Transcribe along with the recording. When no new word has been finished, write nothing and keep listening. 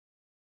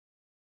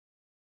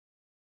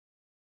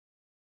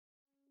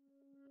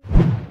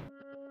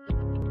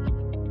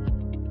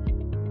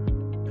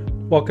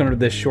Welcome to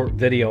this short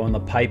video on the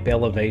pipe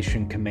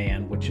elevation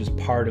command, which is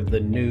part of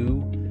the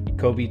new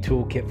Kobi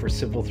Toolkit for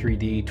Civil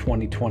 3D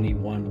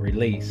 2021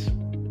 release.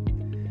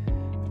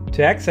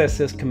 To access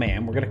this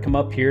command, we're going to come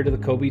up here to the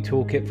Kobi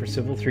Toolkit for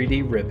Civil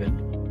 3D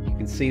ribbon. You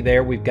can see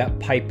there we've got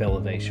pipe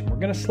elevation. We're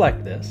going to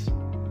select this,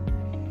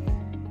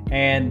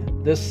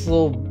 and this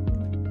little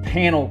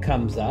panel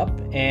comes up,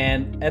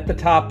 and at the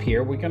top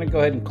here we're going to go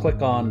ahead and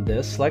click on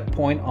this select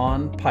point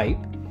on pipe.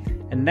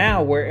 And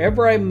now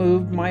wherever I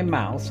move my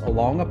mouse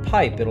along a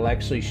pipe, it'll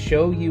actually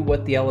show you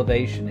what the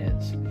elevation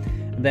is.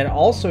 And then it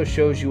also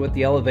shows you what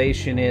the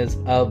elevation is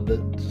of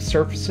the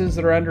surfaces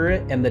that are under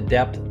it and the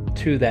depth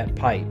to that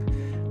pipe.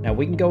 Now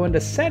we can go into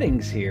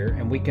settings here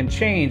and we can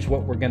change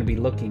what we're going to be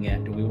looking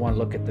at. Do we want to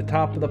look at the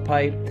top of the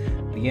pipe,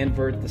 the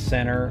invert, the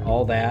center,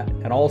 all that?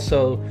 And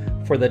also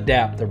for the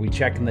depth, are we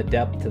checking the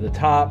depth to the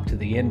top, to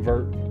the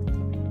invert,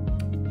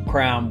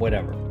 crown,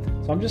 whatever.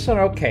 So I'm just going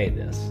to OK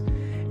this.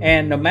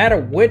 And no matter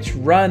which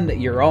run that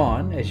you're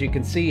on, as you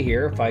can see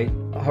here, if I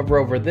hover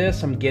over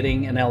this, I'm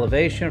getting an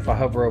elevation. If I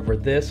hover over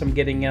this, I'm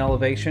getting an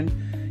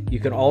elevation.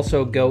 You can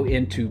also go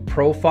into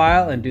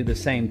profile and do the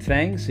same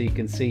thing. So you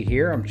can see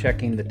here, I'm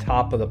checking the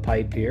top of the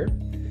pipe here.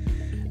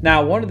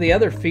 Now, one of the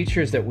other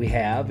features that we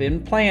have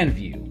in plan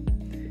view,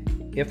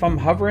 if I'm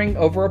hovering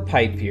over a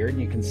pipe here,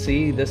 and you can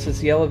see this is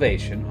the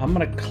elevation, I'm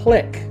going to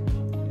click.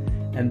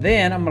 And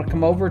then I'm going to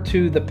come over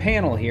to the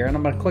panel here and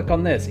I'm going to click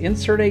on this,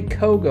 insert a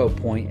Kogo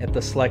point at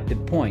the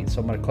selected point.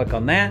 So I'm going to click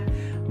on that,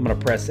 I'm going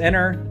to press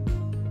enter,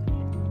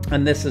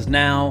 and this has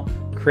now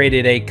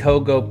created a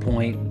Kogo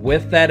point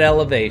with that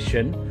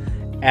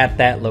elevation at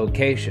that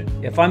location.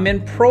 If I'm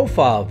in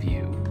profile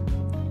view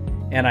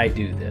and I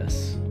do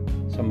this,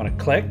 so I'm going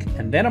to click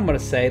and then I'm going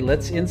to say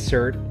let's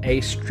insert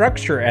a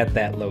structure at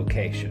that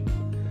location.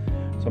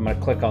 So I'm going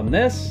to click on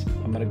this,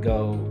 I'm going to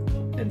go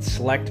and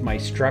select my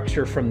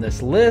structure from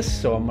this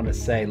list. So I'm going to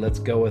say let's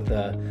go with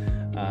a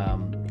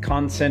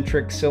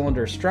concentric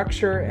cylinder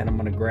structure, and I'm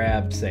going to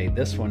grab, say,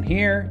 this one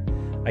here.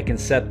 I can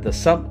set the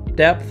sump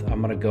depth. I'm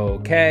going to go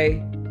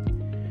OK,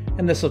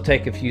 and this will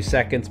take a few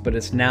seconds, but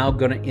it's now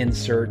going to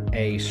insert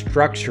a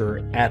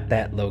structure at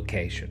that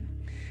location.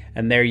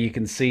 And there you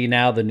can see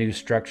now the new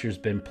structure's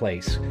been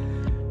placed.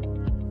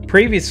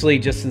 Previously,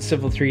 just in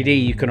Civil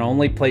 3D, you can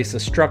only place a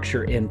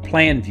structure in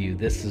plan view.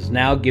 This is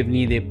now giving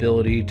you the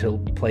ability to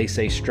place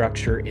a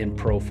structure in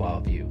profile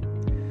view.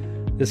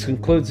 This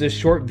concludes this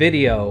short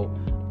video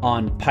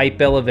on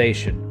pipe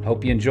elevation.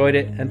 Hope you enjoyed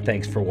it, and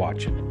thanks for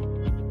watching.